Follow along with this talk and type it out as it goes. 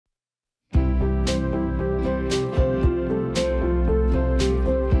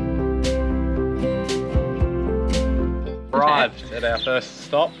At our first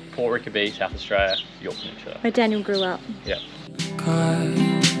stop, Port Rickaby, South Australia, Yorke Peninsula. Where Daniel grew up. Yep.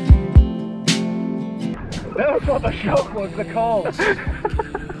 That was what the shock was, the cold.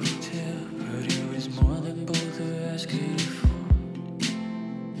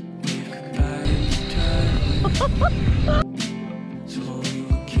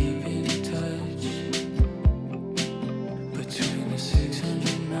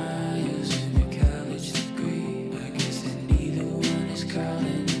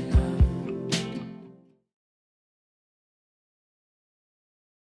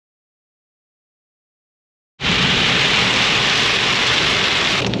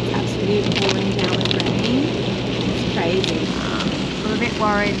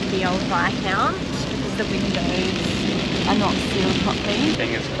 Worried the old Viscount because the windows are not sealed properly.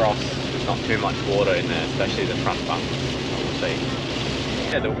 Fingers crossed there's not too much water in there, especially the front bunk. We'll see.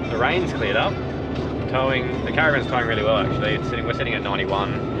 Yeah, the rain's cleared up. Towing, the caravan's towing really well actually. We're sitting at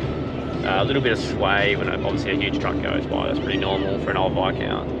 91. A little bit of sway when obviously a huge truck goes by. That's pretty normal for an old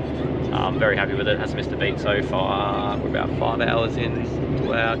Viscount. I'm very happy with it. Hasn't missed a beat so far. We're about 5 hours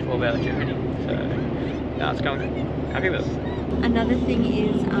into our 12-hour journey. So no, it's going good. Happy with it. Another thing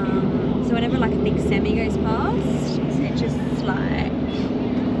is, so whenever like a big semi goes past, it just like,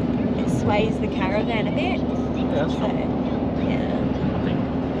 it sways the caravan a bit. Yeah, that's so, yeah. I think.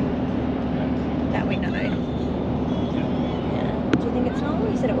 That we know. Yeah. Do you think it's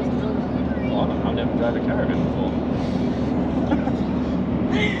normal? You said it wasn't normal. Well, I don't know. I've never drove a caravan before.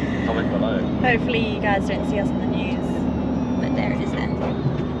 Comment below. Hopefully you guys don't see us on the news. But there it is then.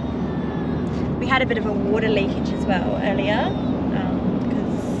 We had a bit of a water leakage as well earlier,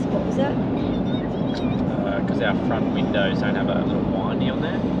 because, what was it? Because our front windows don't have a little windy on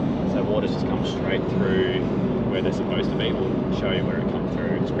there, so water's just come straight through where they're supposed to be. We'll show you where it comes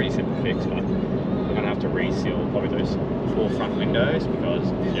through. It's a pretty simple fix, but we're going to have to reseal probably those 4 front windows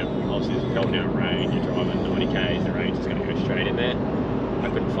because, yeah, obviously it's going down rain, you're driving 90 k's, the rain's just going to go straight in there. I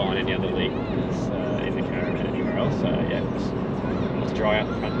couldn't find any other leaks in the caravan anywhere else, so yeah, let's dry out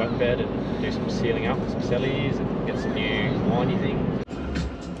the front bunk bed and do some sealing up with some cellies and get some new windy things.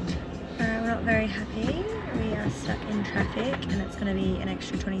 We're not very happy. We are stuck in traffic and it's going to be an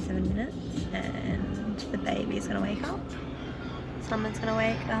extra 27 minutes and the baby is going to wake up. Someone's going to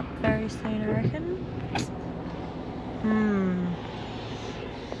wake up very soon, I reckon.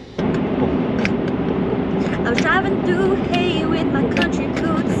 I was driving through hay with my country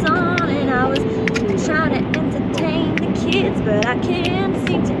boots on and I was trying to entertain the kids, but I can't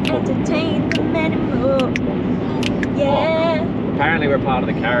seem to entertain them anymore. Yeah. Oh, apparently we're part of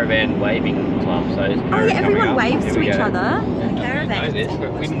the caravan waving club, so oh yeah, everyone waves to each other in the caravan.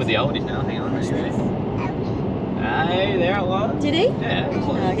 We're even with the oldies now. Hang on, hey, there it was. Did he? Yeah.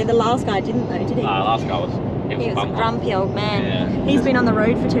 Okay, the last guy didn't though, did he? Last guy was. He was a grumpy old man. Yeah. He's been on the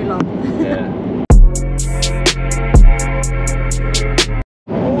road for too long. Yeah.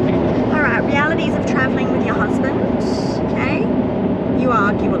 Alright, realities of travelling with your husband. Okay? You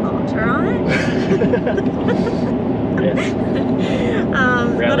argue a lot, alright? Yes.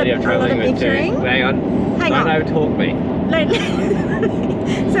 Reality of travelling with two. Hang on. Don't overtalk me.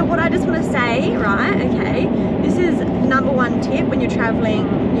 So what I just want to say, right, okay, this is #1 tip when you're travelling,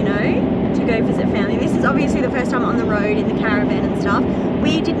 you know, to go visit family. This is obviously the first time on the road in the caravan and stuff.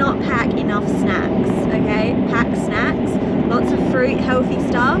 We did not pack enough snacks, okay? Pack snacks, lots of fruit, healthy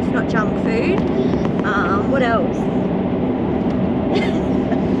stuff, not junk food. What else?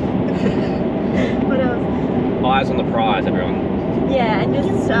 What else? Eyes on the prize, everyone. Yeah, and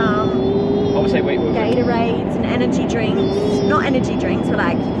just obviously we Gatorades and energy drinks. Not energy drinks, but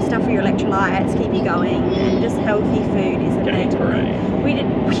like stuff for your electrolytes, keep you going, and just healthy food is the main one. We did.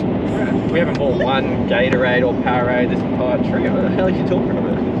 We haven't bought one Gatorade or Powerade this entire trip. What the hell are you talking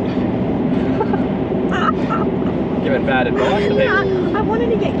about? Giving bad advice to people. Yeah, I wanted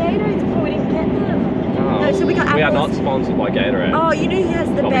to get Gatorades before we didn't get them. Oh, no, so we got apples. We are not sponsored by Gatorade. Oh, you know who has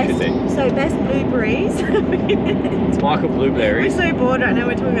the best? So best blueberries. Michael Blueberries. We're so bored right now.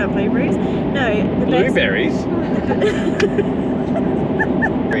 We're talking about blueberries. No, the blueberries.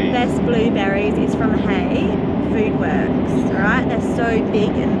 Best blueberries is from Hay Food Works. All right, they're so big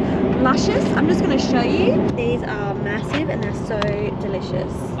and luscious. I'm just going to show you. These are massive and they're so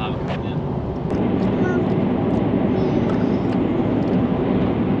delicious.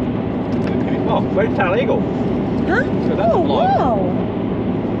 Oh, where's Tail Eagle? Huh? So that's whoa!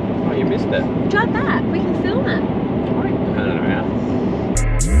 Oh, you missed it. Drive back. We can film it. Turn it around.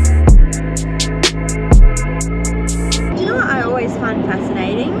 Do you know what I always find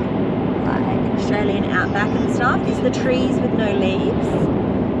fascinating? Like Australian outback and stuff, is the trees with no leaves.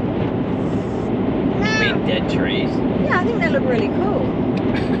 I mean, like dead trees. Yeah, I think they look really cool.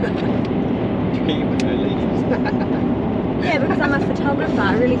 Tree with no leaves. Yeah, because I'm a photographer,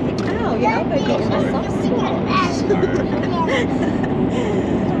 I really think, oh, your elbow got my soft spot.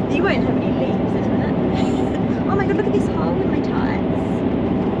 You won't have any leaves in a minute. Oh my god, look at this hole in my tights.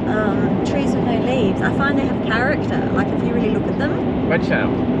 Trees with no leaves. I find they have character, like if you really look at them. Wedge tail.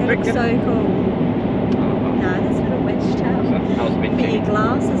 They look so cool. No, that's not a wedge tail. Put your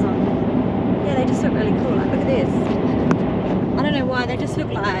glasses on. Yeah, they just look really cool. Like, look at this. I don't know why, they just look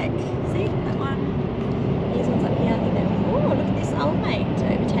like, see that one? These ones up here, I think they're, oh, look at this old mate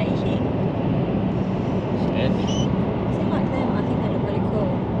overtaking. Yeah. See, like them, I think they look really cool.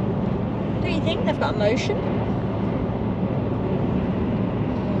 Don't you think? They've got emotion.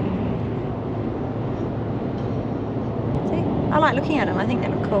 See? I like looking at them, I think they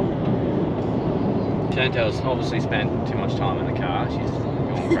look cool. Chantel's obviously spent too much time in the car. She's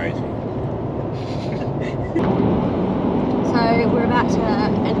going crazy. So we're about to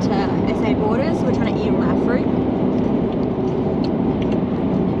enter SA borders. We're trying to eat all our fruit.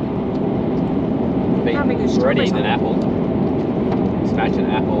 We're already eating an apple. Smashing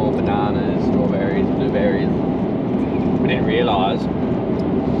apple, bananas, strawberries, blueberries. We didn't realise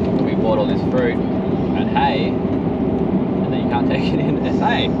we bought all this fruit at Hay, and then you can't take it in SA.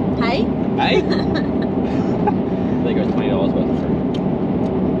 Hey? Hey? I think it was $20 worth of fruit.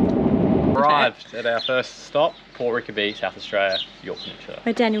 Arrived at our first stop, Port Rickaby, South Australia, Yorke Peninsula.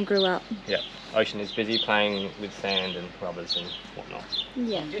 Where Daniel grew up. Yep. Ocean is busy playing with sand and rubbers and whatnot.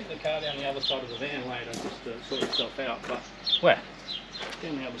 Yeah. Get the car down the other side of the van later just to sort yourself out, but Where?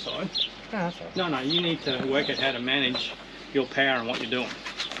 down the other side. Oh, that's all right. No, you need to work out how to manage your power and what you're doing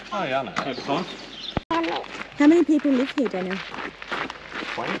Oh, yeah, I know. over time. How many people live here, Daniel?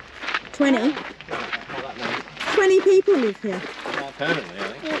 20? 20? Not that many. 20 people live here. Permanently,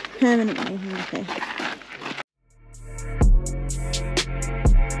 I think. Permanently, okay.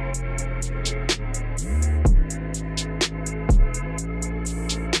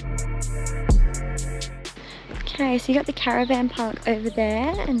 Okay, so you got the caravan park over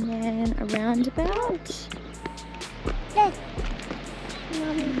there and then a roundabout.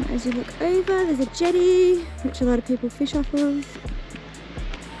 As you look over, there's a jetty, which a lot of people fish off of.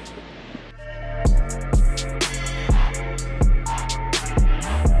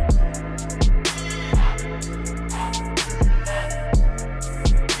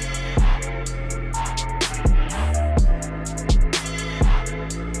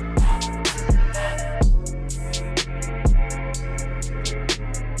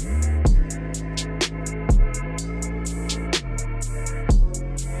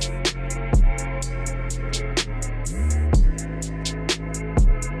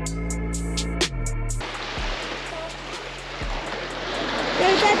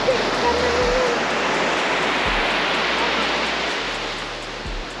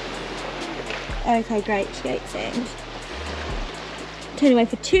 Okay, great sand. Turn away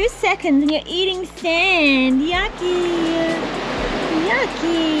for 2 seconds and you're eating sand. Yucky.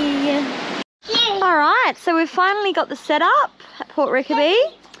 Yucky. Alright, so we've finally got the setup at Port Rickaby.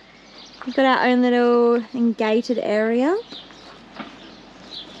 We've got our own little engated area.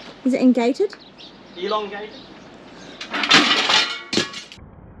 Is it engated? Elongated?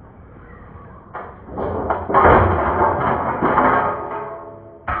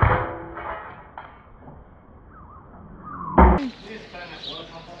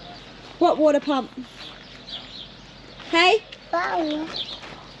 What water pump? Hey?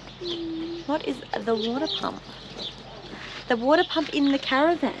 What is the water pump? The water pump in the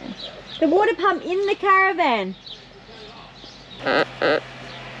caravan. The water pump in the caravan. Alright,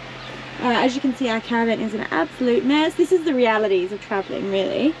 as you can see, our caravan is an absolute mess. This is the realities of travelling,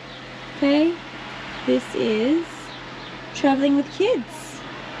 really. Okay? This is travelling with kids.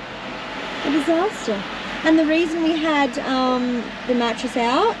 A disaster. And the reason we had the mattress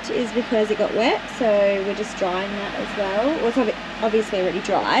out is because it got wet, so we're just drying that as well. Well, it's obviously already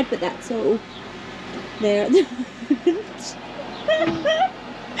dried, but that's all there at the moment.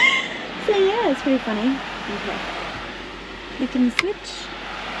 So yeah, it's pretty funny. Okay. You can switch.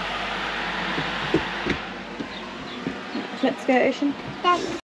 Let's go, Ocean.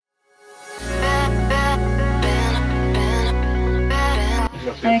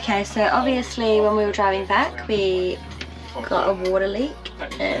 Okay, so obviously when we were driving back we got a water leak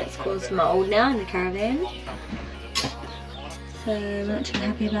and it's caused mould now in the caravan. So we're not too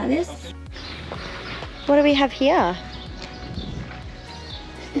happy about this. What do we have here?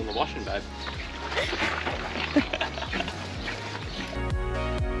 In the washing, babe.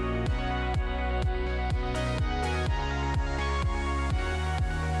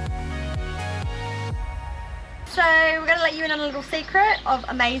 So we're going to let you in on a little secret of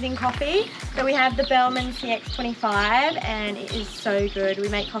amazing coffee. So we have the Bellman CX25 and it is so good. We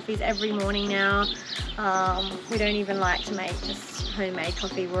make coffees every morning now. We don't even like to make just homemade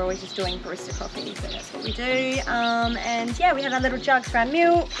coffee. We're always just doing barista coffee, so that's what we do. And yeah, we have our little jugs for our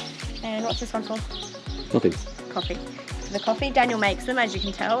milk. And what's this one for? Nothing. Coffee. For the coffee, Daniel makes them, as you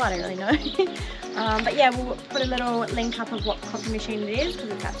can tell. I don't really know. But yeah, we'll put a little link up of what coffee machine it is because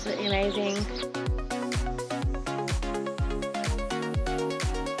it's absolutely amazing.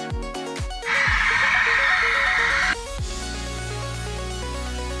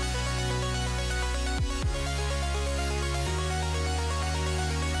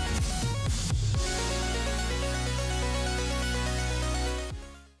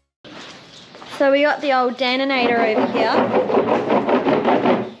 So we got the old Daninator over here.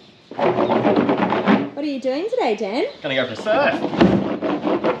 What are you doing today, Dan? Gonna go for a surf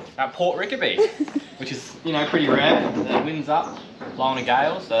at Port Rickaby, which is, you know, pretty rare. The wind's up, blowing a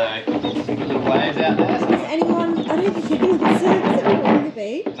gale, so good little waves out there. So. Is anyone, I don't think anyone surfs at Port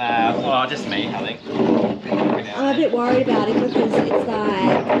Rickaby. Nah, well, just me, I think. I'm a bit worried about it because it's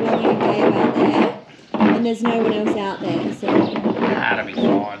like blowing a gale out there and there's no one else out there, so. Nah, it'll be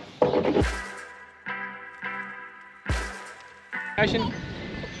fine. Ocean.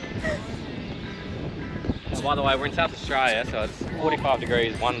 Oh, by the way, we're in South Australia, so it's 45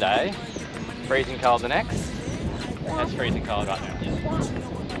 degrees one day, freezing cold the next. That's freezing cold right now.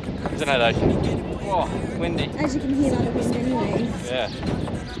 Isn't it, Ocean? Oh, windy. As you can hear by the wind anyways. Yeah.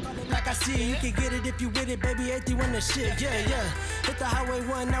 Like I see, you can get it if you with it, baby. 81 the shit, yeah, yeah. Hit the highway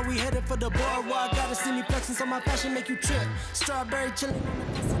 1, now we headed for the boardwalk. Gotta see me flexing, so my fashion make you trip. Strawberry chillin' on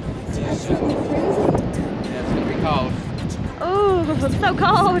the Yeah, it's gonna be cold. Oh, I'm so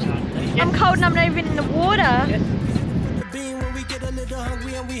cold. I'm cold and I'm not even in the water. when we get a little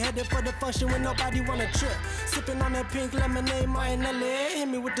hungry and we headed for the function when nobody wanna trip. Sipping on that pink lemonade, Martinelli. Hit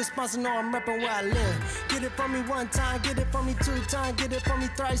me with the sponsor, know I'm reppin' where I live. Get it for me one time, get it for me 2 times, get it for me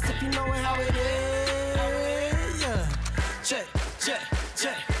thrice if you know how it is. Yeah. Check, check,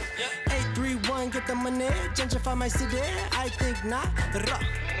 check. 831, get the money, gentrify my city. I think not.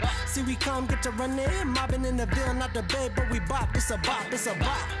 See we come, get to run it. Mobbing in the Ville, not the bay, but we bop. It's a bop, it's a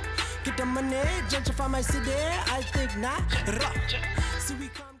bop. Get the money, gentrify my city. I think not. See we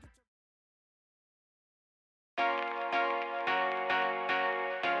come.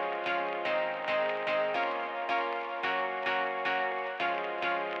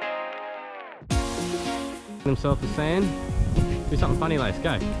 Himself the sand. Do something funny, Lace.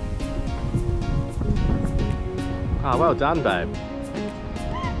 Go. Oh, well done, babe.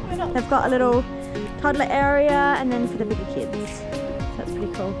 They've got a little toddler area and then for the bigger kids. So that's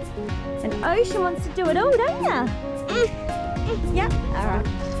pretty cool. And Ocean wants to do it all, don't ya? Yep, alright.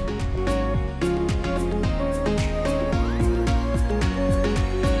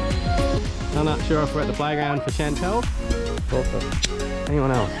 I'm not sure if we're at the playground for Chantel or for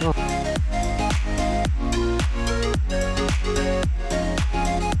anyone else. Oh.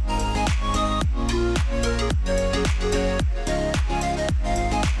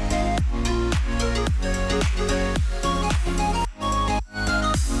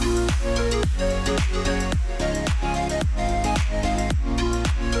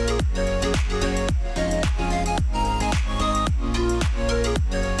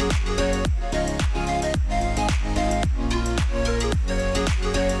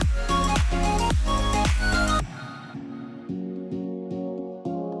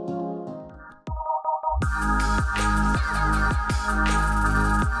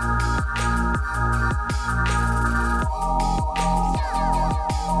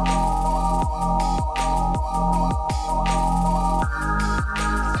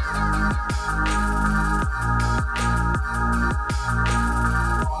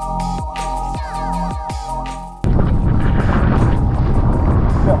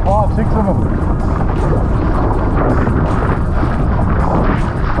 Got 5, 6 of them.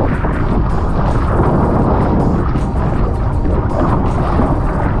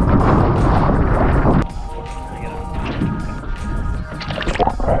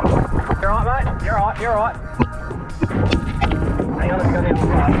 You're alright, mate? You're alright, you're alright. Hang on, let's go down the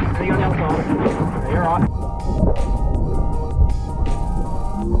side. Hang on down the side. You're alright.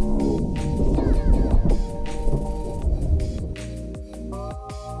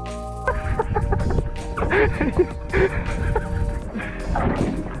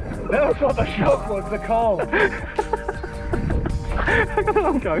 That was what the shock was, the cold. I got it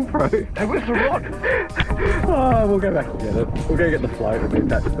on GoPro. Hey, where's the rod? Oh, we'll go back and get it. We'll go get the float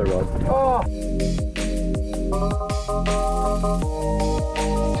and attach the rod. Oh.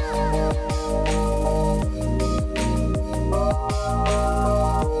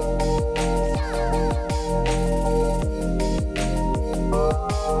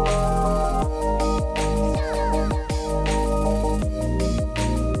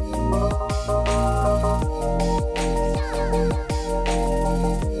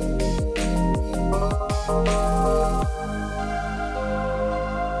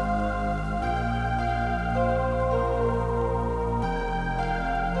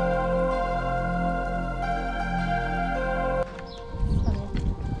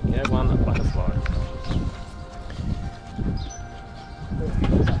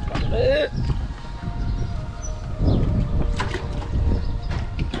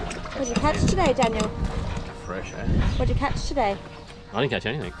 What did you catch today, Daniel? Fresh, eh? What did you catch today? I didn't catch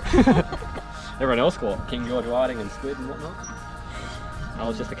anything. Everyone else caught King George whiting and squid and whatnot. I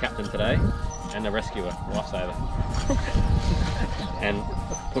was just the captain today and the rescuer, lifesaver. And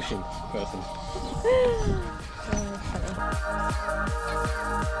pushing person.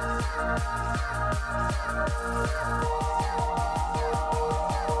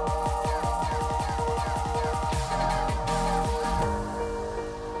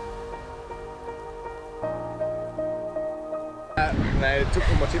 They took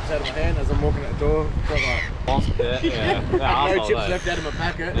all my chips out of my hand as I'm walking out the door. So I'm like, Yeah. no chips left out of my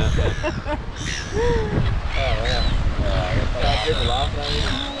packet. Yeah. Oh wow. People laughing at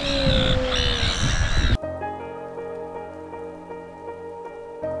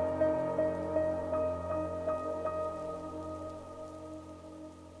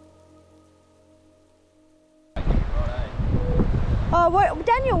Oh,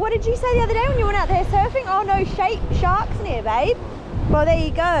 Daniel, what did you say the other day when you went out there surfing? Oh no, sharks near, babe. Well, there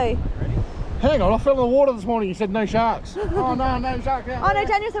you go. Hang on, I fell in the water this morning. You said no sharks. Oh no, no sharks out Oh no,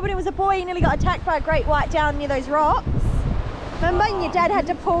 Daniel said when he was a boy he nearly got attacked by a great white down near those rocks. Remember? And your dad had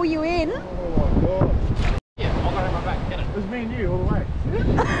to pull you in. Oh my god. Yeah, I'll go on my back, get it. It was me and you all the way.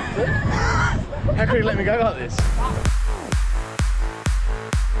 How could he let me go like this?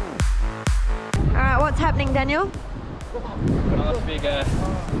 Alright, what's happening, Daniel? Nice big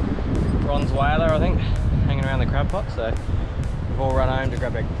bronze whaler, I think, hanging around the crab pot. So we've all run home to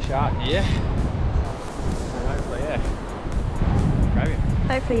grab a shark here. And hopefully, yeah, grab him.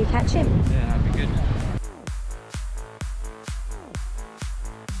 Hopefully you catch him. Yeah, that'd be good.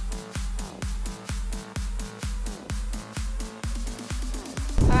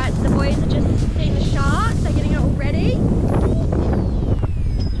 Alright, so the boys are just seeing the shark. They're getting it all ready. I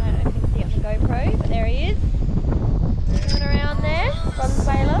don't know if you can see it on the GoPro, but there he is. Going around there, bronze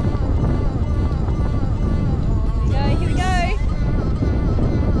whaler. Here we go.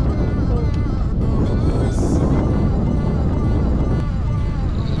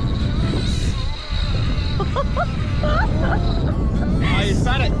 Oh, you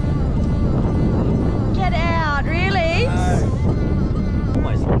spat it! Get out, really?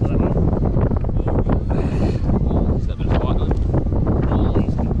 Almost like that one. It's got a bit of fight on it. Oh,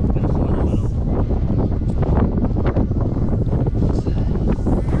 it's got a bit of fight on it.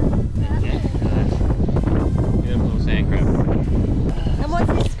 Beautiful sand crab. And what's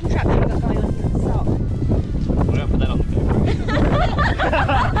this contraption we've got going on here? The sock. We're gonna put that on the GoPro.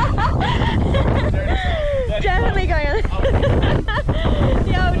 Definitely going on.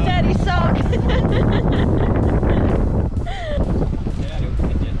 The old daddy sock. Yeah, you'll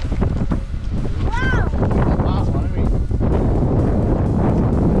catch it. Wow. Last one, isn't he?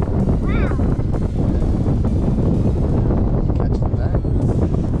 Catch the day.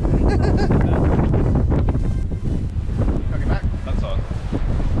 Knock it back. That side.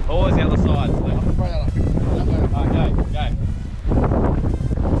 Always the other side. So I'll throw that up. Alright, go, go.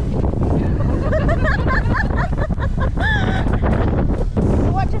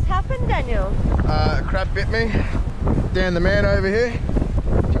 What just happened, Daniel? A crab bit me. Down the man over here.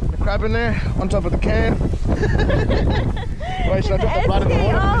 Chucked the crab in there, on top of the can. Wait, should I drop the blood in the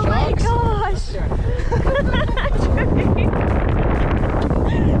water Oh for the my sharks? gosh.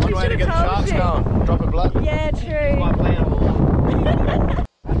 One way to get the sharks going. Drop a blood. Yeah, true. My plan all along.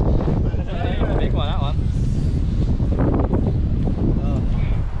 A big one, that one.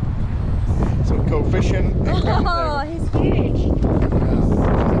 Some cool fishing. Oh, he's huge.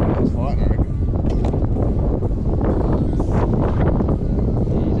 He's fighting, I reckon.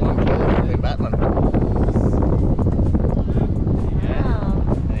 They're battling. Wow.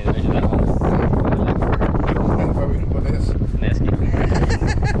 I need to measure that one. Where are we going to put this? Nesky.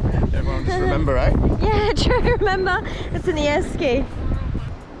 Everyone just remember, eh? Yeah, true. Remember? It's in the esky.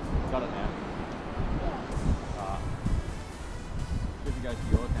 Got it now. Good to go to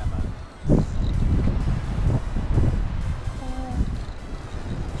Yorke now, mate.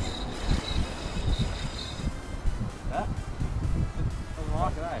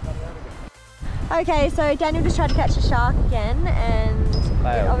 Okay, so Daniel just tried to catch a shark again and it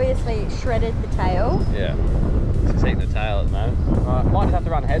Tail. obviously shredded the tail. Yeah. Just eating the tail at the moment. Alright, might just have to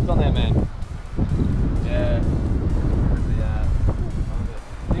run heads on there, man. Yeah.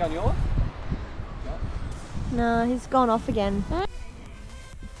 Is he on yours? No, he's gone off again.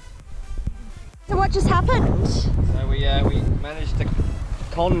 So what just happened? So we managed to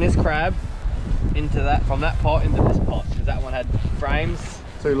con this crab into that, from that pot into this pot, because that one had frames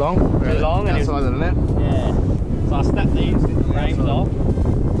Too long? too long, and outside of the net. yeah. So I snap these frames off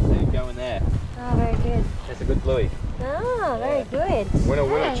and go in there. Oh, very good. That's a good bluey. Oh, very good. Winner,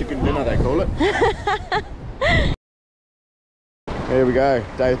 winner, chicken dinner they call it. Here we go,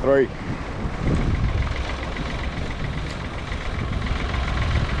 day 3.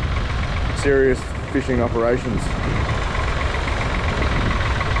 Serious fishing operations.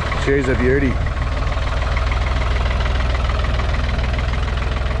 She's a beauty.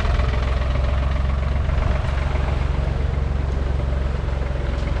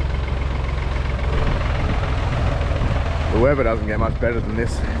 The weather doesn't get much better than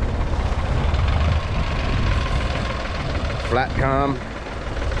this. Flat calm.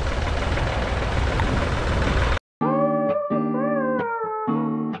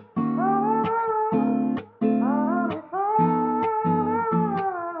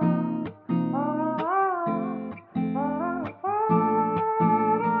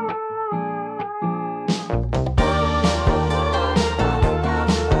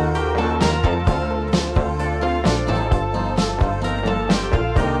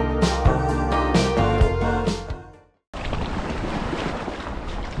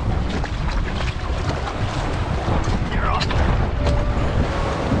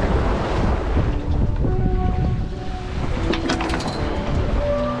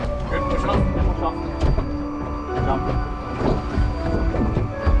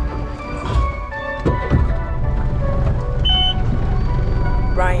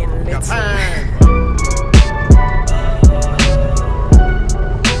 Brian, let's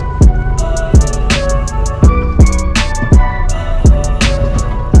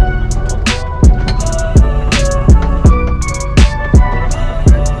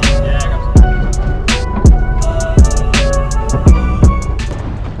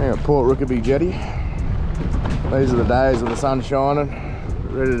Port Rickaby jetty. These are the days with the sun shining,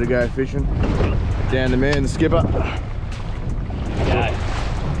 ready to go fishing. Down the man, the skipper. Yeah.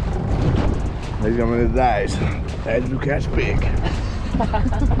 These are going to be the days. Days will catch big.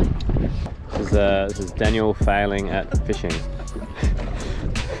 This is Daniel failing at fishing.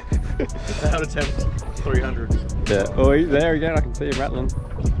 Out attempt 300. Yeah. Oh, there again. I can see him rattling.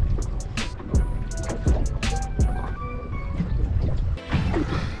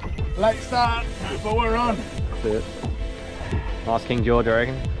 Late start, but we're on. That's it. Nice King George, I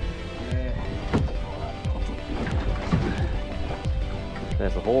reckon. Yeah.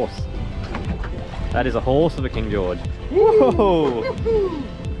 There's a horse. That is a horse of a King George. Whoa!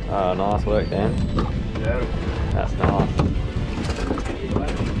 Oh, nice work, Dan. Yeah. That's nice.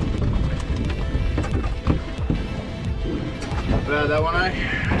 Not bad that one, eh?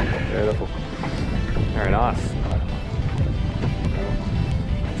 Beautiful. Very nice.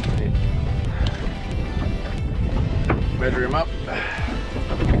 Measure him up.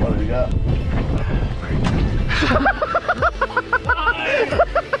 What do we got?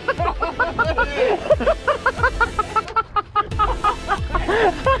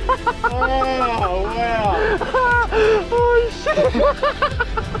 Oh, wow. Oh, shit.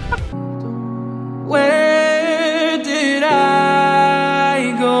 Where did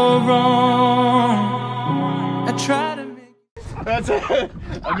I go wrong? I tried to make. That's a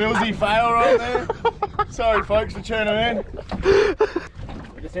Millsy fail right there. Sorry folks for tuning in.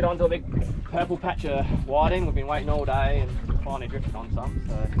 We just hit onto a big purple patch of whiting. We've been waiting all day and finally drifted on some,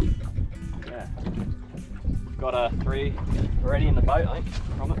 so yeah. Got a 3 already in the boat, I think,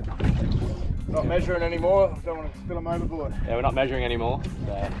 from it. Not measuring anymore, don't want to spill them overboard. Yeah, we're not measuring anymore,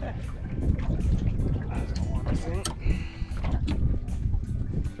 so.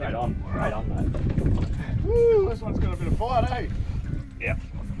 Straight on, mate. Woo, this one's got a bit of fight, eh? Yep.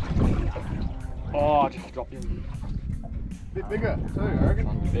 Oh, I just dropped him. Bit bigger too, I reckon.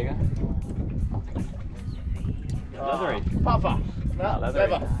 One's bigger. Leathery. Puffer. No, Leather.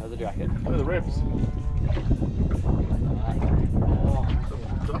 leather. Leather jacket. Look at the ribs. Oh.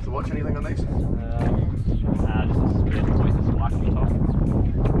 Do I have to watch anything on these? Just a split with this white on the top.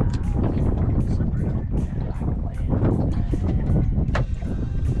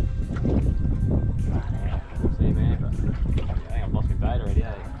 See, man, but I think I've lost my bait already,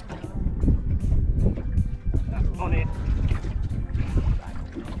 eh? On it.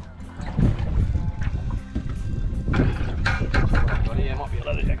 Got here, might be a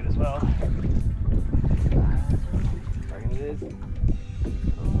leather jacket as well. Reckon it is.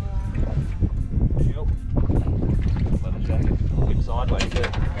 Yep. Leather jacket. Keep sideways too.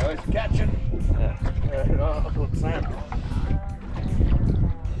 Yeah, it's catching. Yeah. I thought the same.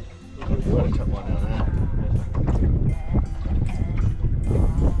 You want to chop one down there.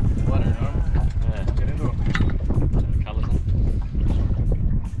 What are Yeah. Get into it. Colours on.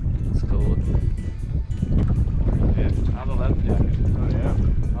 It's cool.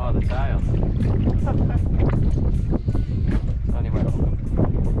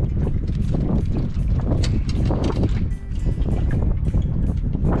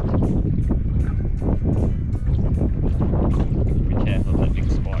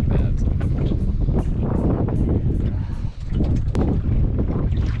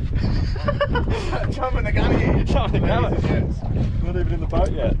 the gun here. It's on the gun. Yes. Not even in the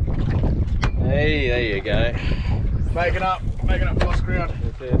boat yet. Hey, there you go. Making up lost ground.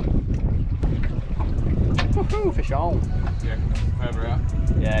 That's it. Woohoo, fish on. Yeah, over out.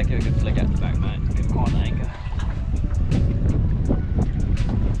 Yeah, give it a good flick out the back, mate. Get behind the anchor.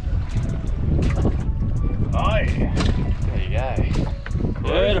 Oh, yeah. There you go.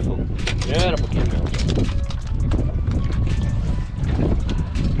 Beautiful. Beautiful kimberl.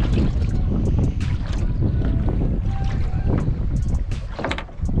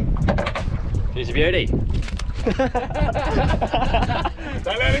 She's a beauty.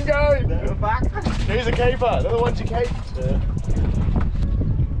 Don't let him go. They're back. He's a keeper. They're the ones you keep. Yeah.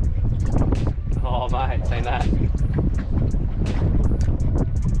 Oh mate, seen that.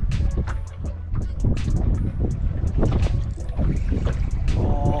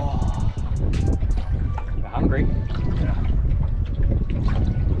 Oh, you're hungry. Yeah.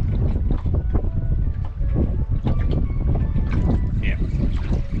 Yeah.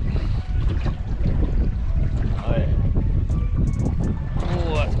 Oh yeah.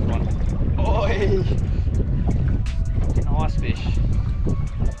 Oh, that's a good one. Oi! Nice fish.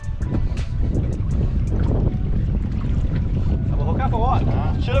 Double hook up or what?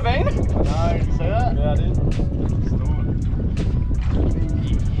 Nah. Should have been. No, did you see that? Yeah, I did.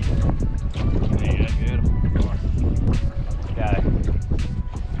 There you go, beautiful. Nice. Okay.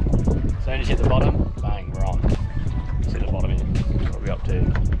 As soon as you hit the bottom, bang, we're on. See the bottom here. What are we up to?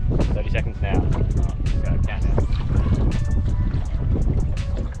 30 seconds now. Right, go, count down.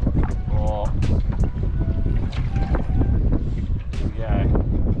 Oh. Here we go.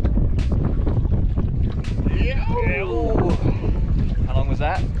 Yeah. Ooh. How long was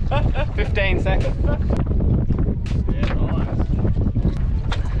that? 15 seconds. Yeah, nice.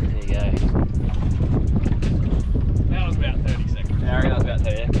 There you go. That was about 30 seconds. I reckon that was about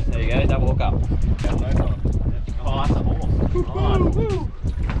 30. There you go, double hook up. Oh, that's a horse.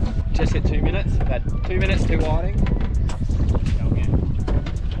 Nice. Just hit 2 minutes. About 2 minutes, 2 whiting. Go again.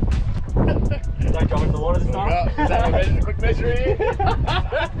 Don't drop into the water this time. Is that a quick measure here?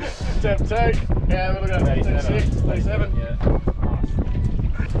 Step 2. Yeah, we're looking at 36, 37. Yeah.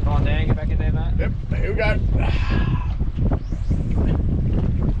 Nice. Come on, Dan, get back in there, mate. Yep, here we go.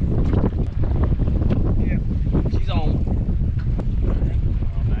 Yep. She's on.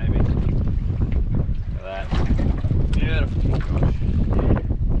 Oh, maybe. Look at that. Beautiful.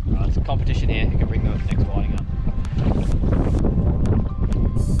 Right, it's a competition here. You can bring the next whiting up.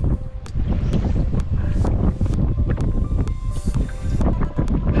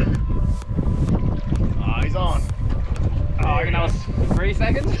 Oh, he's on. Oh, I reckon that was 3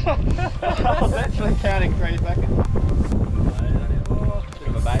 seconds? I was actually counting 3 seconds. Oh, bit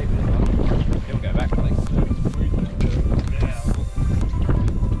of a bait. He'll go back, I think.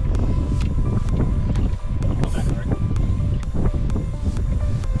 Come back, I reckon.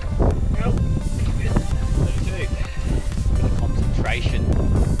 Yep. 32. Bit of concentration.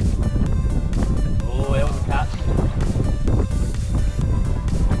 Oh, there was a catch.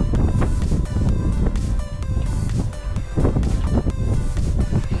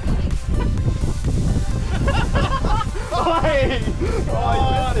 Oh, you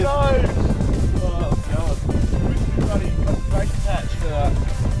missed it. Oh, God. Bloody concentration patch for that.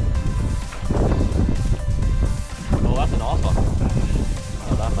 Oh, that's a nice one.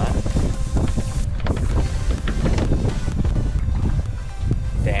 Well done, mate.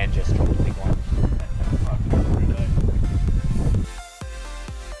 Dan just dropped a big one.